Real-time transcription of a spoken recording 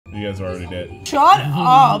You guys are already dead. Shut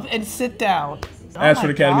up and sit down.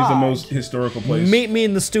 Ashford Academy is the most historical place. Meet me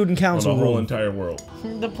in the student council on the whole room. entire world.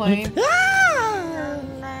 The plane.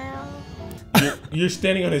 You're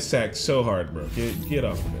standing on his sack so hard, bro. Get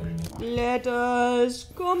off of there. Let us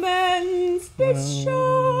commence this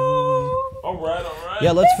show. All right.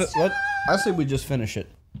 Yeah, I say we just finish it.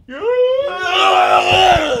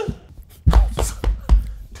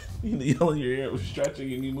 You yell in your ear, it was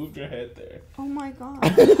stretching, and you moved your head there. Oh my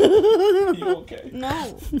god. You okay?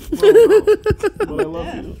 No. But I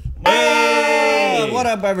love you. Hey! What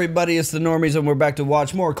up, everybody? It's the Normies, and we're back to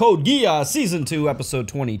watch more Code Geass Season 2, Episode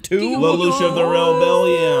 22. Lelouch of the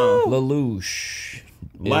Rebellion. Lelouch.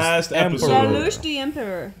 Last episode. Lelouch the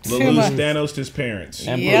Emperor. Lelouch Thanos his parents.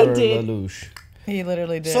 Emperor did. Lelouch. He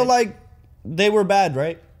literally did. So, like, they were bad,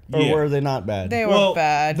 right? Or Yeah. were they not bad? They were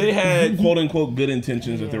bad. They had quote-unquote good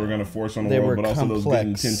intentions that they were going to force on the world, but also complex. those good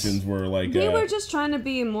intentions were like... They were just trying to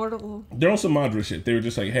be immortal. They're on some Madra shit. They were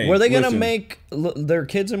just like, hey, Were they going to listen, make their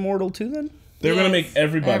kids immortal too, then? They were going to Yes. make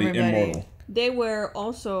everybody immortal. They were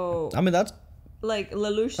also... I mean, that's... Like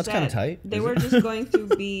Lelouch said, kinda tight. they were just going to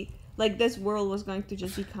be... Like, this world was going to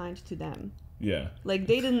just be kind to them. Yeah. Like,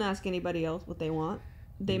 they didn't ask anybody else what they want.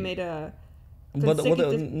 They made a... But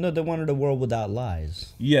they wanted a world without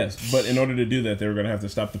lies. Yes, but in order to do that, they were going to have to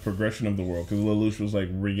stop the progression of the world because Lelouch was like,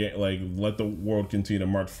 let the world continue to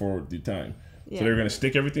march forward through time. Yeah. So they were going to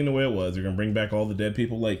stick everything the way it was. They're going to bring back all the dead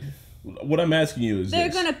people. Like, what I'm asking you is They're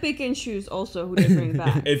this. going to pick and choose also who they bring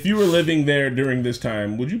back. If you were living there during this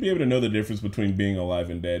time, would you be able to know the difference between being alive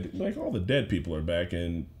and dead? Like, all the dead people are back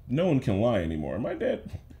and no one can lie anymore. Am I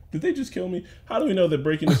dead? Did they just kill me? How do we know that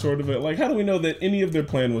breaking the sword of it? Like, how do we know that any of their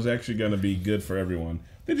plan was actually going to be good for everyone?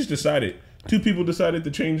 They just decided. Two people decided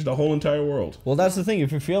to change the whole entire world. Well, that's the thing.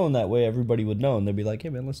 If you're feeling that way, everybody would know, and they'd be like, "Hey,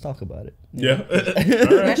 man, let's talk about it." Yeah.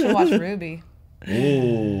 I should watch Ruby.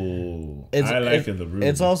 Ooh. I like the Ruby.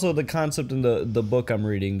 It's also the concept in the book I'm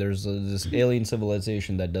reading. There's this alien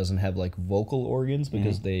civilization that doesn't have like vocal organs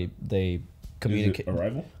because they communicate. Is it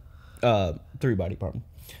Arrival? 3-body problem.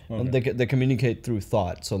 Okay. They communicate through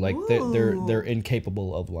thought, so like they're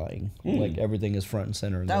incapable of lying. Like everything is front and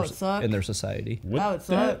center in, That would suck. in their society. That would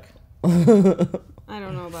suck. I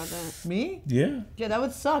don't know about that. Me? Yeah. Yeah, that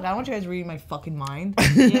would suck. I don't want you guys reading my fucking mind.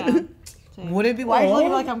 Yeah. Would it be? Why are you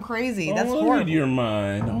looking like I'm crazy? That's I want to horrible. read your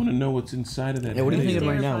mind. I want to know what's inside of that. Yeah, what are you head. thinking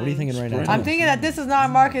right now? What are you thinking right now? I'm thinking that this is not a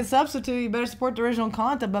market substitute. You better support the original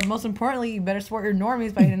content, but most importantly, you better support your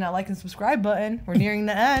normies by hitting that like and subscribe button. We're nearing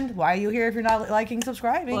the end. Why are you here if you're not liking,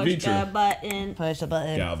 subscribing? Push the button. Push the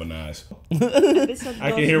button. Galvanize. Episode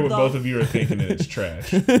I can hear what both of you are thinking, and it's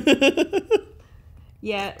trash.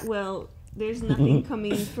 Yeah, well, there's nothing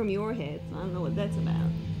coming from your head. I don't know what that's about.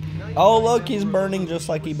 Oh, look, he's burning just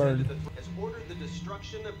like he burned. Has ordered the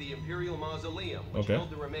destruction of the Imperial Mausoleum, which Okay.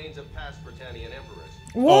 held the remains of past Britannian emperors.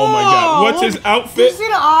 Oh my god. What's his Did you outfit? see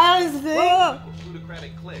the eyes thing?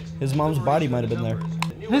 Plutocratic cliques. His mom's body might have been there.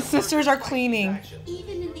 His sisters are cleaning.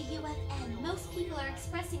 Even in the UFN, most people are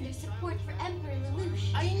expressing their support for Emperor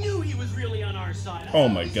Lelouch. I knew he was really on our side. Oh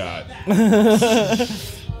my god.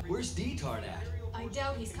 Where's Dethroned at? I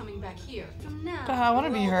doubt he's coming back here. From now. I want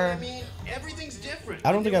to be her. I mean, everything's different.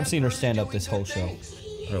 I don't think I've seen her stand up this whole show.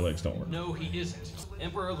 Her legs don't work. No, he isn't.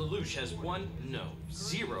 Emperor Lelouch has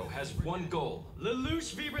zero has one goal.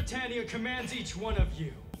 Lelouch v. Britannia commands each one of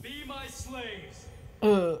you. Be my slaves.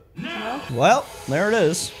 Now! Well, there it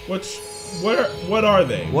is. What are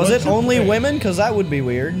they? Was What's it only the- women? Because that would be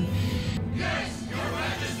weird.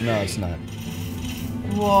 No, it's not.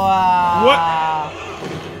 Wow.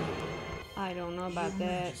 I don't know about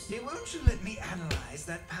that. Won't you let me analyze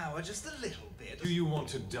that power just a little bit? Do you want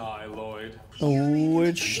to die, Lloyd? Oh,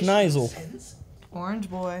 it's Schneisel. Orange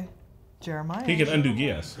boy. Jeremiah. He can undo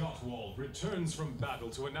Geass. Gottwald returns from battle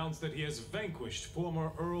to announce that he has vanquished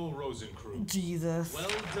former Earl Rosencrew. Jesus. Well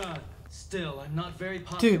done. Still, I'm not very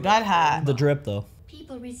popular. Dude, that hat. The drip, though.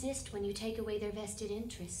 People resist when you take away their vested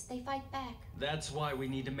interests. They fight back. That's why we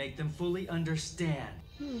need to make them fully understand.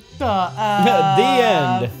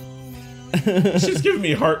 The end. She's giving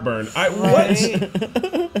me heartburn. What?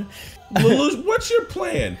 Lelouch, what's your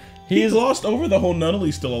plan? He's lost over the whole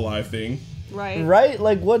Nunnally still alive thing. Right. Right?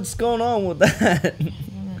 Like, what's going on with that?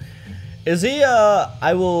 Is he,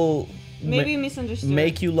 I will... Maybe misunderstood.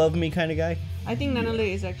 Make you love me kind of guy? I think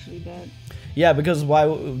Nunnally is actually dead. Yeah, because why...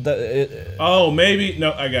 Oh, maybe.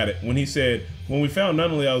 No, I got it. When he said, when we found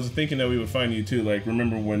Nunnally, I was thinking that we would find you too. Like,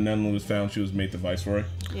 remember when Nunnally was found, she was made the Viceroy?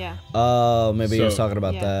 Yeah. Oh, maybe he was So- talking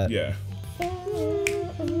about Yeah. that. Yeah.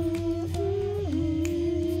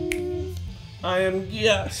 I am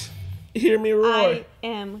Geass. Hear me roar. I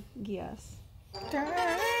am Geass.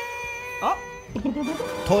 Oh,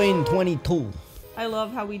 Toin 22. I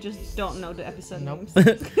love how we just don't know the episode names.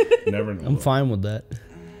 Never know. I'm fine with that.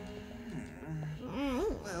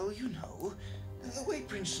 Well, you know, the way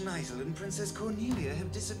Prince Schneisel and Princess Cornelia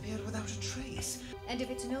have disappeared without a trace. And if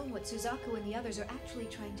it's known what Suzaku and the others are actually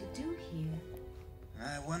trying to do here.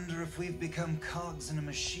 I wonder if we've become cogs in a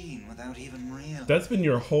machine without even real. That's been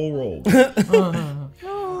your whole role.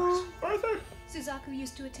 Arthur. Suzaku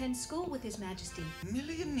used to attend school with His Majesty.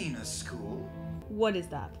 Millionina's school? What is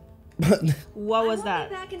that? What was that?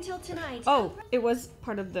 Be back until tonight. Oh, it was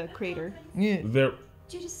part of the creator. Yeah. They're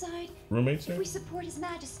To decide roommates if there? we support His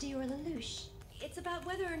Majesty or Lelouch. It's about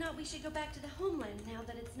whether or not we should go back to the homeland now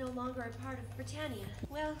that it's no longer a part of Britannia.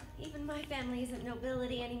 Well, even my family isn't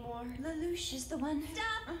nobility anymore. Lelouch is the one.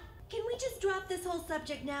 Stop! Can we just drop this whole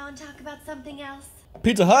subject now and talk about something else?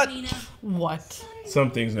 Pizza Hut. What? Some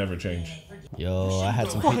things never change. Yo, I had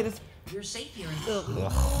some. Why, that's, You're safe here.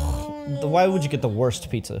 Why would you get the worst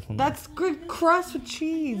pizza? that's good crust with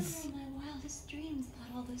cheese. In my wildest dreams, thought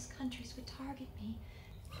all those countries would target me.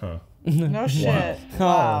 Huh. No shit. Oh.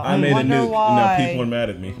 Wow. I made a wonder nuke. why. Now people are mad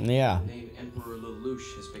at me. Yeah. The name Emperor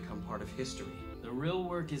Lelouch has become part of history. The real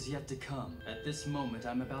work is yet to come. At this moment,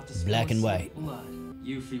 I'm about to spill Black and some white. blood.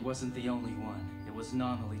 Yuffie wasn't the only one. It was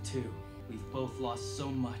Nonnally too. We've both lost so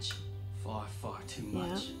much. Far, far too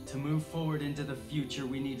much. To move forward into the future,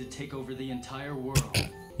 we need to take over the entire world.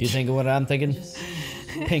 You think of what I'm thinking?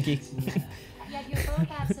 Pinky. Yet you're both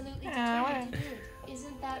absolutely determined to do it.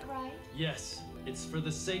 Isn't that right? Yes, it's for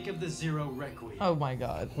the sake of the Zero Requiem. Oh my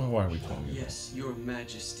god. Well, why are we calling it? Yes, Your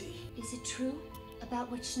Majesty. Is it true about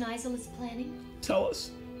what Schneisel is planning? Tell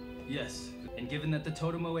us. Yes, and given that the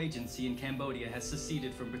Totemo Agency in Cambodia has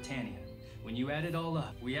seceded from Britannia, when you add it all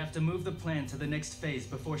up, we have to move the plan to the next phase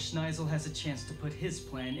before Schneisel has a chance to put his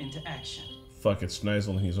plan into action. Fuck it, Schneisel,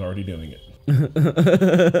 and he's already doing it.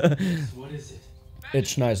 What is it?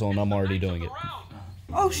 It's Schneisel and I'm already doing it.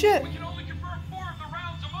 Oh shit.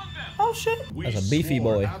 Oh shit. That's a beefy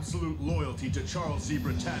boy. Absolute loyalty to Charles Z.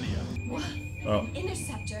 Britannia. Oh,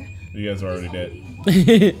 Interceptor. you guys are already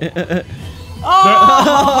dead.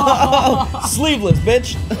 Sleeveless,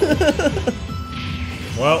 bitch.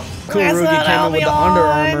 Well, Kurugi came in with the Under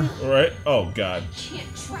Armour. right. Oh god.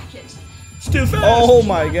 Can't track it. It's too fast. Oh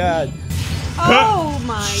my god. Oh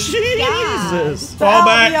my Jesus. Fall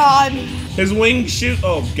back. Beyond. His wings shoot.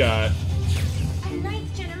 Oh god. A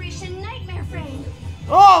 9th generation nightmare frame.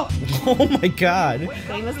 Oh! Oh my god.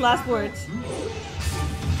 Famous last words.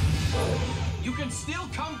 You can still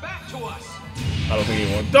come back to us! I don't think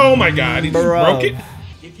he won. Oh my god, he just Bro. broke it.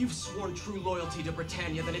 If you've sworn true loyalty to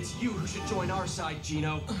Britannia, then it's you who should join our side,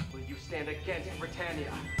 Gino. Will you stand against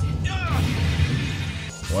Britannia?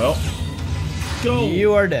 Well, go.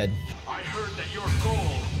 You are dead. I heard that your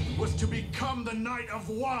goal was to become the Knight of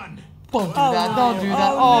One. Don't do that. Don't do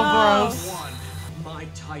that. Oh, gross. One. My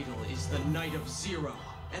title is the Knight of Zero,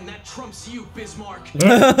 and that trumps you, Bismarck.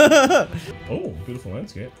 Oh, beautiful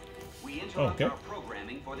landscape. We interrupt Okay. our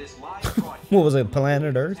programming for this live broadcast. What was it,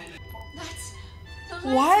 Planet Earth? That's the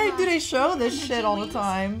Why last do they one. show this shit all the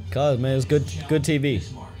time? Cause man, it's good TV.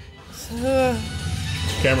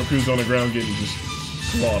 Camera crews on the ground getting just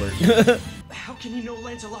slaughtered. How can you know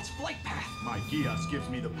Lancelot's flight path? My Geass gives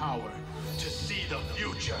me the power to see the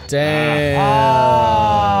future. Damn.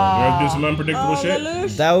 You have to do some unpredictable shit.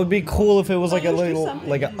 Lelouch. That would be cool if it was like a Lelouch do little, something.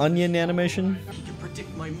 like an onion animation. He can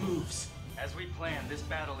predict my moves. As we planned, this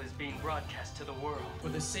battle is being broadcast to the world. For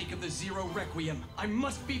the sake of the Zero Requiem, I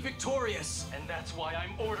must be victorious. And that's why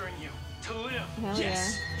I'm ordering you to live. Hell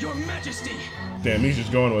Yes, Your Majesty. Damn, he's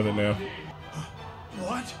just going with it now.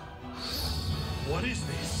 What? What is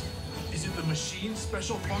this? Is it the machine's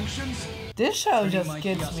special functions? This show Turning just my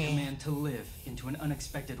gets Geass me. command to live into an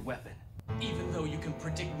unexpected weapon. Even though you can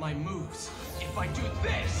predict my moves, if I do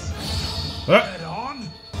this, Ah, Head on?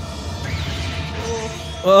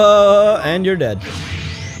 And you're dead.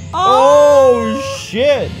 Oh,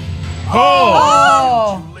 shit.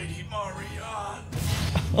 oh! Oh! Lady Marianne.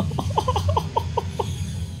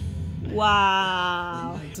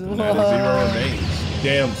 Wow. That is zero remains.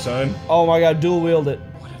 Damn, son. Oh my god, dual wield it.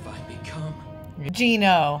 what have I become?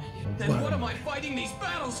 Gino. Then what am I fighting these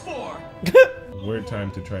battles for? Weird time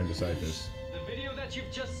to try and decide this. The video that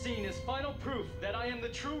you've just seen is final proof that I am the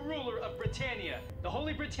true ruler of Britannia. The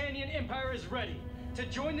Holy Britannian Empire is ready to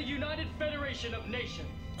join the United Federation of Nations.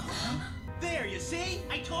 There, you see?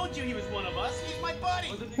 I told you he was one of us. He's my buddy.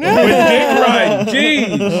 With Dick Ryan,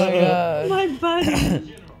 jeez. Oh my god. My buddy.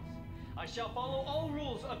 Generals, I shall follow all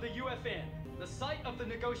rules of the UFN. The site of the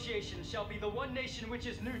negotiations shall be the one nation which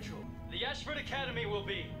is neutral. The Ashford Academy will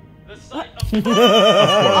be The site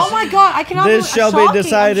Oh my god, I cannot This shall be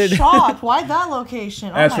decided. I'm shocked. Why that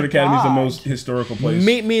location? Oh Ashford my Academy is the God. most historical place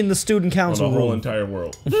Meet me in the student on council the whole room. entire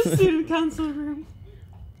world. The student council room.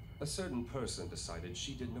 A certain person decided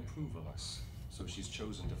she didn't approve of us, so she's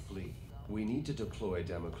chosen to flee. We need to deploy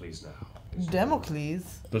Damocles now.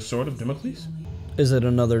 Damocles? The sword of Damocles? Is it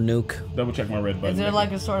another nuke? Double check my red button. Is there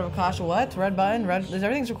like a sort of a caution? What? Red button? Red? Is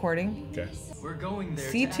everything's recording? Okay. We're going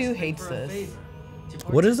there. C2 hates this.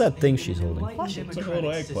 What is that thing she's holding? Plushie. It's like a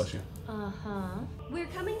little egg plushie. We're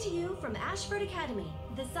coming to you from Ashford Academy,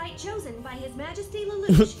 the site chosen by His Majesty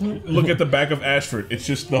Lelouch. Look at the back of Ashford. It's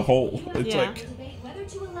just the hole. It's like Debate whether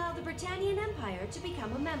to allow the Britannian Empire to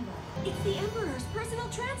become a member. It's the Emperor's personal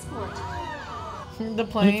transport. The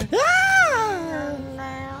plane.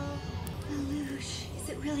 Lelouch, is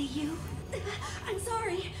it really you? I'm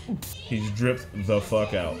sorry. he's dripped the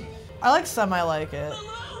fuck out. I like semi like it.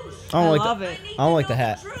 I don't like love the, it. I don't like the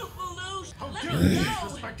hat.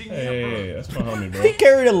 Hey, that's my homie, bro. He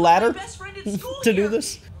carried a ladder to do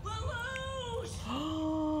this.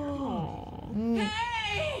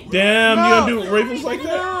 Damn, No. you gonna do Ravens like that?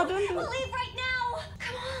 No, don't do it. We'll leave right now.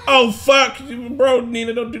 Come on. Oh fuck, bro,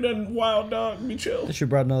 Nina, don't do nothing wild, dog. Be chill. She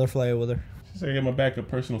brought another flyer with her. She said I got my backup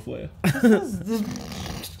personal flare.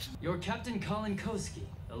 You're Captain Colin Koski,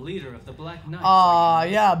 the leader of the Black Knights. Aw,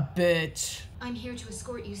 yeah, bitch. I'm here to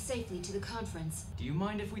escort you safely to the conference. Do you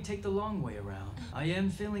mind if we take the long way around? I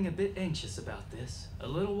am feeling a bit anxious about this. A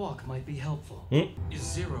little walk might be helpful. Is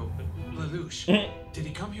Zero Lelouch? Did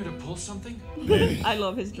he come here to pull something? I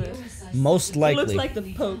love his dress. Most He likely. looks like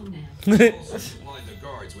the Pope. Supplied the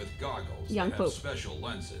guards with goggles Young that Pope. have special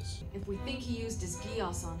lenses. If we think he used his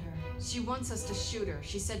Geass on her, she wants us to shoot her.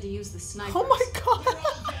 She said to use the sniper. Oh my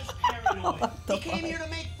god. He came here to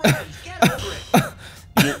make friends. Get over it.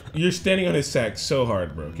 You're standing on his sack so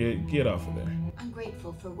hard, bro. Get off of there. I'm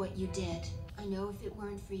grateful for what you did. I know if it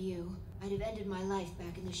weren't for you, I'd have ended my life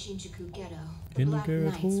back in the Shinjuku ghetto. The Black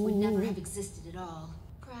Knights would never have existed at all.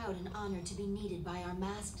 Proud and honored to be needed by our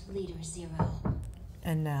masked leader, Zero.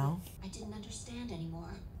 And now? I didn't understand anymore.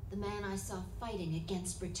 The man I saw fighting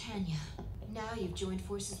against Britannia. Now you've joined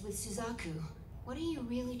forces with Suzaku. What are you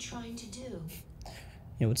really trying to do?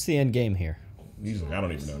 Yeah, what's the end game here? He's like, I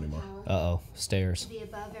don't even know anymore. Uh-oh, stairs. To be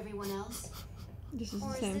above everyone else? This is Or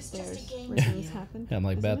the is same this just stairs a game where to things you? happen. Yeah, I'm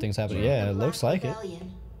like, isn't bad it? things happen. During Yeah, the it looks Black like it.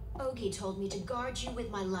 Rebellion, Ogi told me to guard you with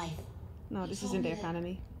my life. No, this is in the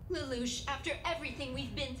academy. Lelouch, after everything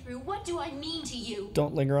we've been through, what do I mean to you?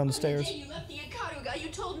 Don't linger on the The stairs. day you left the Ikaruga, you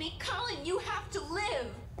told me, Colin, you have to live.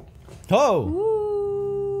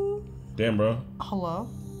 Oh! Damn, bro. Hello?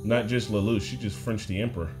 Not just Lelouch, she just Frenched the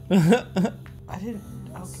Emperor. I didn't.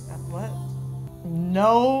 Okay, what?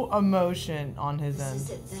 No emotion on his This end. is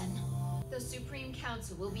it then. The Supreme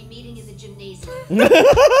Council will be meeting in the gymnasium.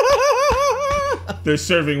 They're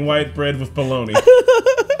serving white bread with bologna.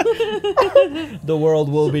 The world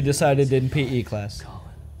will be decided in PE class.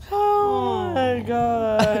 Oh my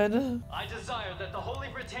god. I desire that the Holy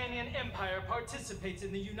Britannian Empire participates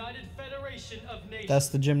in the United Federation of Nations. That's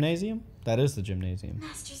the gymnasium? That is the gymnasium.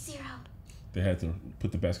 Master Zero. They had to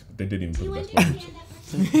put the basket. They didn't even Do you put the basket.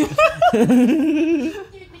 understand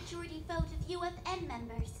that third majority vote of UFN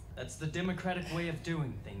members? That's the democratic way of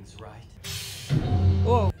doing things, right?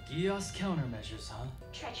 Whoa. Geass countermeasures, huh?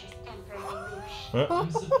 Treacherous Emperor Lelouch.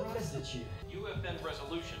 I'm surprised at you. UFN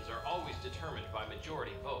resolutions are always determined by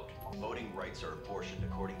majority vote. Voting rights are apportioned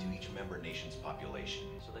according to each member nation's population.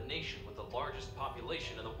 So the nation with the largest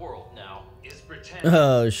population in the world now is Britannia.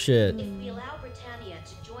 Oh, shit. If we allow Britannia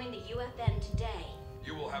to join the UFN today,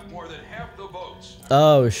 You will have more than half the votes.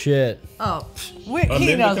 Oh, shit. Oh, he Amend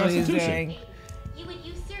the knows what he's Constitution. doing. you would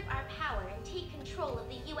usurp our power and take control of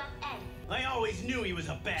the UFN. I always knew he was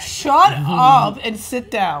a bad. Shut up and sit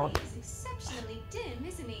down. He's exceptionally dim,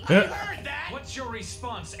 isn't he? Heard that? What's your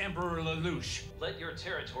response, Emperor Lelouch? Let your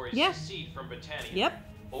territories Yeah. secede from Britannia. Yep.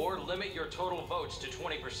 Or limit your total votes to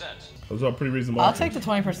 20%. Those are pretty reasonable. I'll take the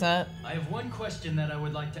 20%. I have one question that I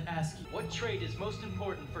would like to ask you. What trait is most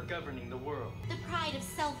important for governing the world? The pride of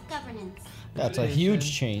self-governance. That's a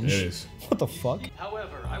huge change. It is. What the fuck?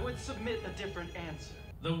 However, I would submit a different answer.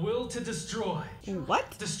 The will to destroy.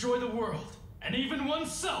 What? Destroy the world. And even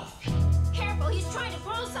oneself. Careful, he's trying to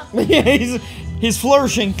throw something. Yeah, he's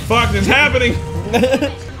flourishing. Fuck, it's happening.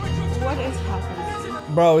 What is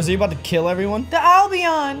happening? Bro, is he about to kill everyone? The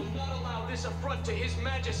Albion. Not allow this affront to His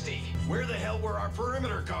Majesty. Where the hell were our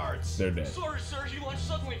perimeter guards? They're dead. Sorry, sir. He launched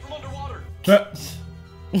suddenly from underwater.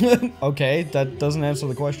 Okay, that doesn't answer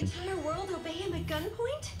the question. The entire world obey him At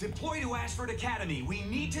gunpoint? Deploy to Ashford Academy. We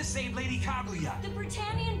need to save Lady Kaguya. The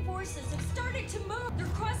Britannian forces have started to move. They're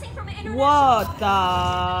crossing from international. What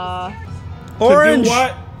the? Orange. To do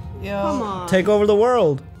what? Yo. Come on. Take over the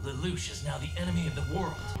world. Lelouch is now the enemy of the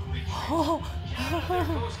world.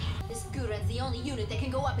 This Guren's the only unit that can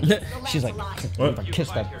go up against the She's like, Lancelot. if I kiss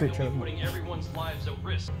that bitch You'll out. be putting everyone's lives at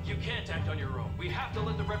risk. You can't act on your own. We have to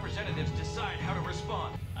let the representatives decide how to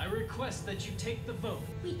respond. I request that you take the vote.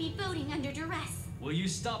 We'd be voting under duress. Will you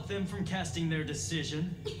stop them from casting their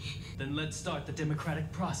decision? Then let's start the democratic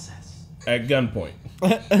process. At gunpoint.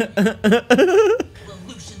 Lelouch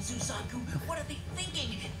and Suzaku, what are they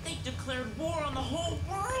thinking? They declared war on the whole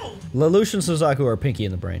world. Lelouch and Suzaku are pinky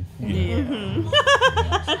in the brain. They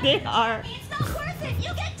are. It's not worth it.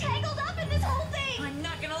 You get tangled up in this whole thing. I'm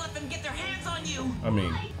not gonna let them get their hands on you. I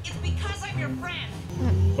mean, It's because I'm your friend.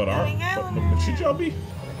 but should y'all be?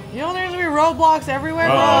 You know there's gonna be roadblocks everywhere,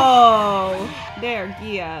 bro. Oh, they're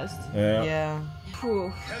Geass. Yeah. Yeah.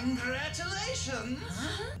 Phew. Congratulations!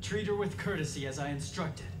 Treat her with courtesy as I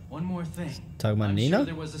instructed. One more thing. Talking about I'm Nina? sure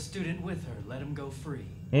there was a student with her. Let him go free.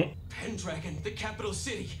 Pendragon, the capital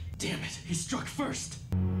city. Damn it, he struck first.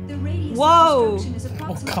 The radius Whoa. of destruction is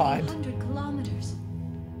approximately God. 100 kilometers.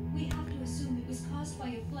 We have to assume it was caused by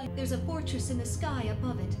a flame. There's a fortress in the sky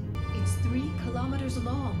above it. It's 3 kilometers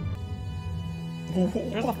long.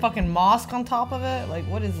 There's a fucking mosque on top of it. Like,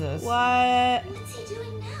 what is this? What? What's he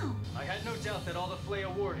doing now? I had no doubt that all the Flea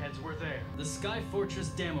warheads were there. The Sky Fortress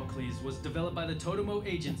Damocles was developed by the Totomo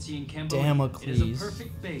Agency in Cambodia. It is Damocles. a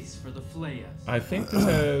perfect base for the Fleas. I think this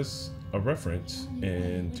has a reference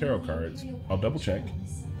in tarot cards. I'll double check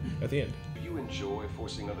at the end. Do you enjoy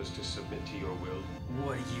forcing others to submit to your will?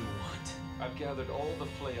 What do you want? I've gathered all the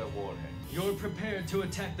Flea warheads. You're prepared to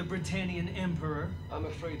attack the Britannian Emperor? I'm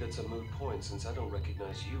afraid that's a moot point since I don't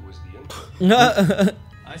recognize you as the Emperor.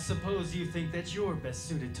 I suppose you think that you're best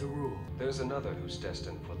suited to rule. There's another who's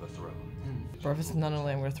destined for the throne. Bro, if it's none of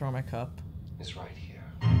them, I'm gonna throw my cup. It's right here.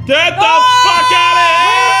 Get the fuck out of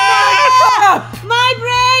here! My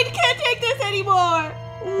brain can't take this anymore.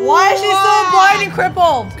 Why is she so blind and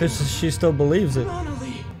crippled? Because she still believes it.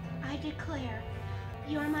 I declare,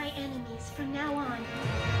 you're my enemies from now on.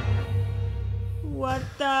 What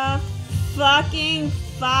the fucking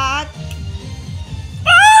fuck?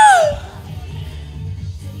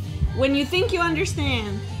 When you think you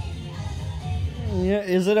understand. Yeah,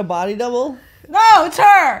 is it a body double? No, it's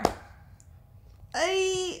her.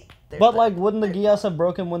 But like, wouldn't the Geass have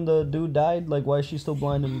broken when the dude died? Like, why is she still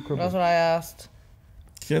blind and crippled? That's what I asked.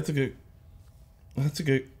 Yeah, that's a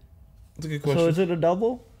good question. So is it a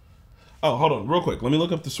double? Oh, hold on, real quick. Let me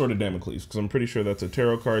look up the Sword of Damocles because I'm pretty sure that's a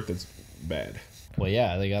tarot card that's bad. Well,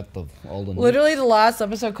 yeah, they got all the. Literally, the last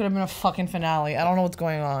episode could have been a fucking finale. I don't know what's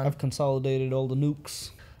going on. I've consolidated all the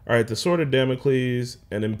nukes. All right, the Sword of Damocles,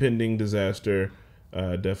 an impending disaster,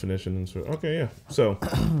 definition and sort. Okay, yeah. So,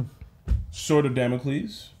 Sword of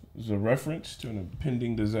Damocles is a reference to an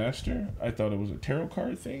impending disaster. I thought it was a tarot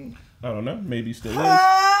card thing. I don't know. Maybe still is.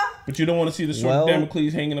 But you don't want to see the Sword of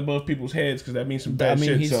Damocles hanging above people's heads because that means some bad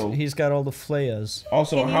shit. So he's got all the flayas.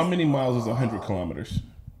 Also, how many miles is 100 kilometers?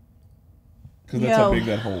 Because that's how big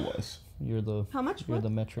that hole was. You're the how much? You're the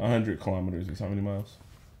metric. 100 kilometers is how many miles?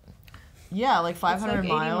 Yeah, like 500 like 80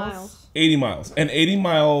 miles. 80 miles. An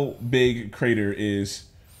 80-mile big crater is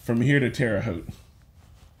from here to Terre Haute.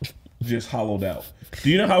 Just hollowed out. Do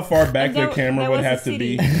you know how far back the camera would have to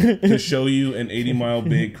be to show you an 80-mile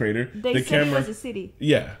big crater? They the said camera, it was a city.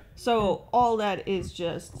 Yeah. So all that is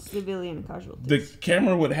just civilian casualties. The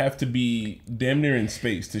camera would have to be damn near in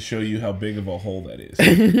space to show you how big of a hole that is.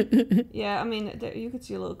 Yeah, I mean, you could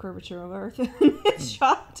see a little curvature of Earth in this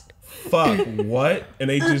shot. Fuck, what? And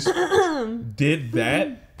they just did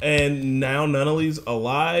that? And now Nunnally's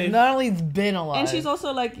alive? Nunnally's been alive. And she's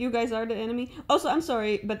also like, you guys are the enemy. Also, I'm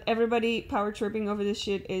sorry, but everybody power tripping over this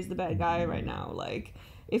shit is the bad guy right now. Like,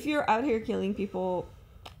 if you're out here killing people,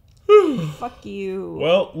 fuck you.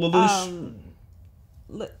 Well, Lelouch...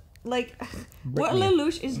 what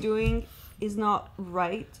Lelouch is doing is not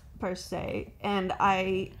right, per se. And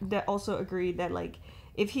I also agree that, like,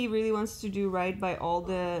 if he really wants to do right by all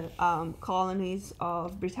the colonies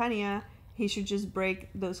of Britannia, he should just break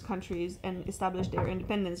those countries and establish their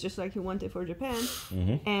independence, just like he wanted for Japan,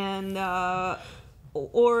 and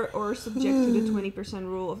or subject to the 20%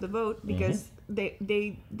 rule of the vote, because they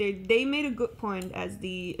made a good point as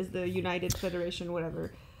the United Federation,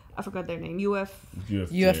 whatever, I forgot their name,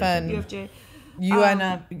 UFN,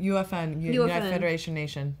 United Federation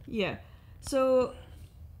Nation. Yeah, so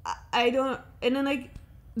I don't, and then like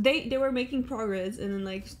they were making progress, and then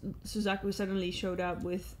like Suzaku suddenly showed up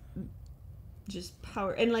with just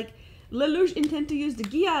power, and like Lelouch intend to use the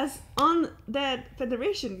Geass on that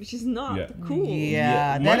Federation, which is not cool.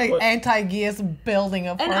 Yeah, that anti-Geass building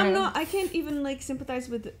up. And I can't even like sympathize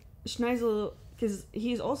with Schneisel because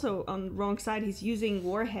he's also on the wrong side. He's using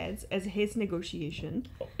warheads as his negotiation.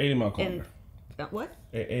 80 mile corner. What?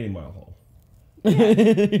 80 mile hole.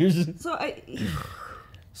 Yeah.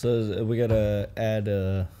 So we gotta add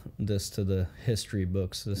this to the history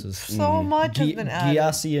books. This is so much has been added.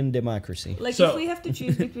 Geassian democracy. Like if we have to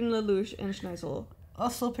choose between Lelouch and Schneisel, I'll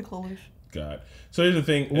still pick Lelouch. God. So here's the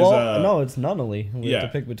thing. Well, no, it's Nunnally. We have to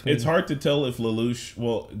pick between. It's hard to tell if Lelouch.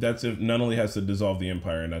 Well, that's if Nunnally has to dissolve the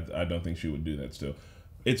Empire, and I don't think she would do that. Still,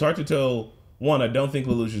 it's hard to tell. One, I don't think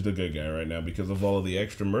Lelouch is the good guy right now because of all of the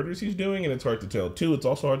extra murders he's doing, and it's hard to tell. Two, it's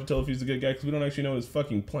also hard to tell if he's the good guy because we don't actually know what his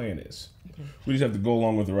fucking plan is. We just have to go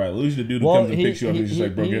along with the ride. Lelouch the dude who comes and picks you up and he's just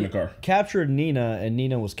like, bro, get in the car. Captured Nina, and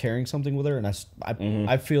Nina was carrying something with her, and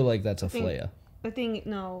I feel like that's a Flea. I think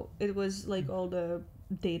no, it was like all the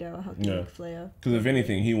data how to make Flea. Because if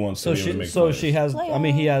anything, he wants to be able to make. So she has. Flea. I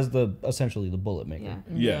mean, he has essentially the bullet maker.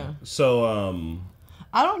 Yeah. So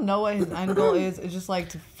I don't know what his end goal is. It's just like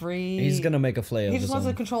to free. He's gonna make a Flea. He just wants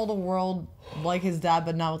to control the world like his dad,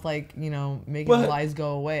 but not with like making lies go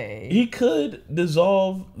away. He could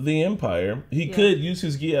dissolve the Empire. He could use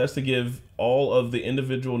his Geass to give all of the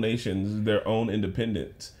individual nations their own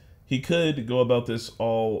independence. He could go about this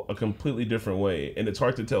all a completely different way, and it's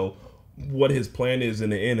hard to tell what his plan is in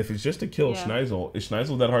the end. If it's just to kill Schneisel, is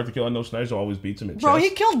Schneisel that hard to kill? I know Schneisel always beats him in chess. Bro, he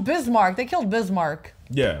killed Bismarck. They killed Bismarck.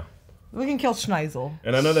 Yeah. We can kill Schneisel.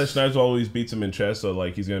 And I know that Schneisel always beats him in chess, so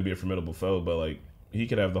like he's gonna be a formidable foe, but like he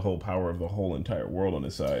could have the whole power of the whole entire world on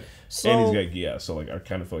his side. And he's got Geass, so like I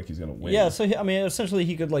kind of feel like he's gonna win. Yeah, so I mean essentially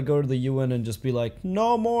he could like go to the UN and just be like,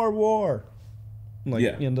 no more war.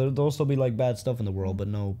 Like there'll still be like bad stuff in the world, but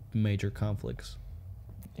no major conflicts.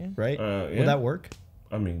 Yeah. Right? Would that work?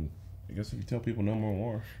 I mean, I guess if you tell people no more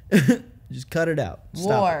war. Just cut it out.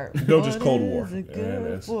 War. Go just Cold War.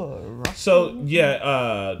 So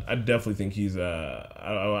yeah, I definitely think he's.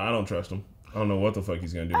 I don't trust him. I don't know what the fuck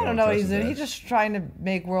he's gonna do. I don't know what he's doing. He's just trying to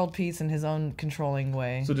make world peace in his own controlling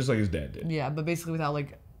way. So just like his dad did. Yeah, but basically without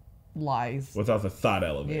like lies. Without the thought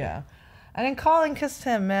elevator. Yeah, and then Colin kissed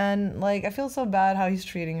him, man. Like I feel so bad how he's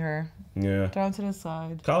treating her. Yeah. Down to the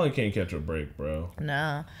side. Colin can't catch a break, bro.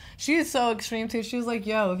 Nah. She is so extreme too. She was like,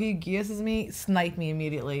 yo, if he Geasses me, snipe me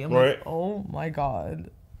immediately. I'm right. like, oh my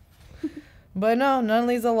god. But no,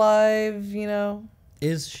 Nunnally's alive,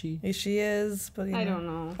 Is she? She is, but I don't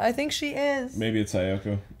know. I think she is. Maybe it's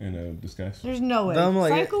Sayoko in a disguise. There's no way.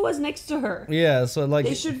 Sayoko was next to her. Yeah, so like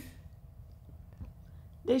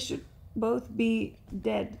they should both be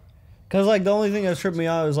dead. Because, like, the only thing that tripped me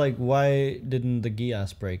out is, like, why didn't the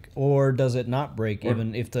Geass break? Or does it not break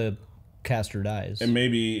even if the caster dies? And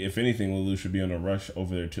maybe, if anything, Lelouch should be on a rush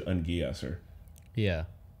over there to un-Geass her. Yeah.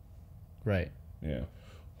 Right. Yeah.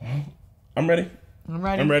 I'm ready. I'm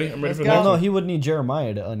ready. I'm ready for the next No, one. he would need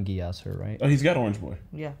Jeremiah to un-Geass her, right? Oh, he's got Orange Boy.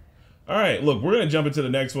 Yeah. All right, look, we're going to jump into the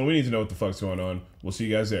next one. We need to know what the fuck's going on. We'll see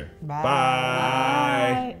you guys there. Bye.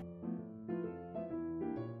 Bye.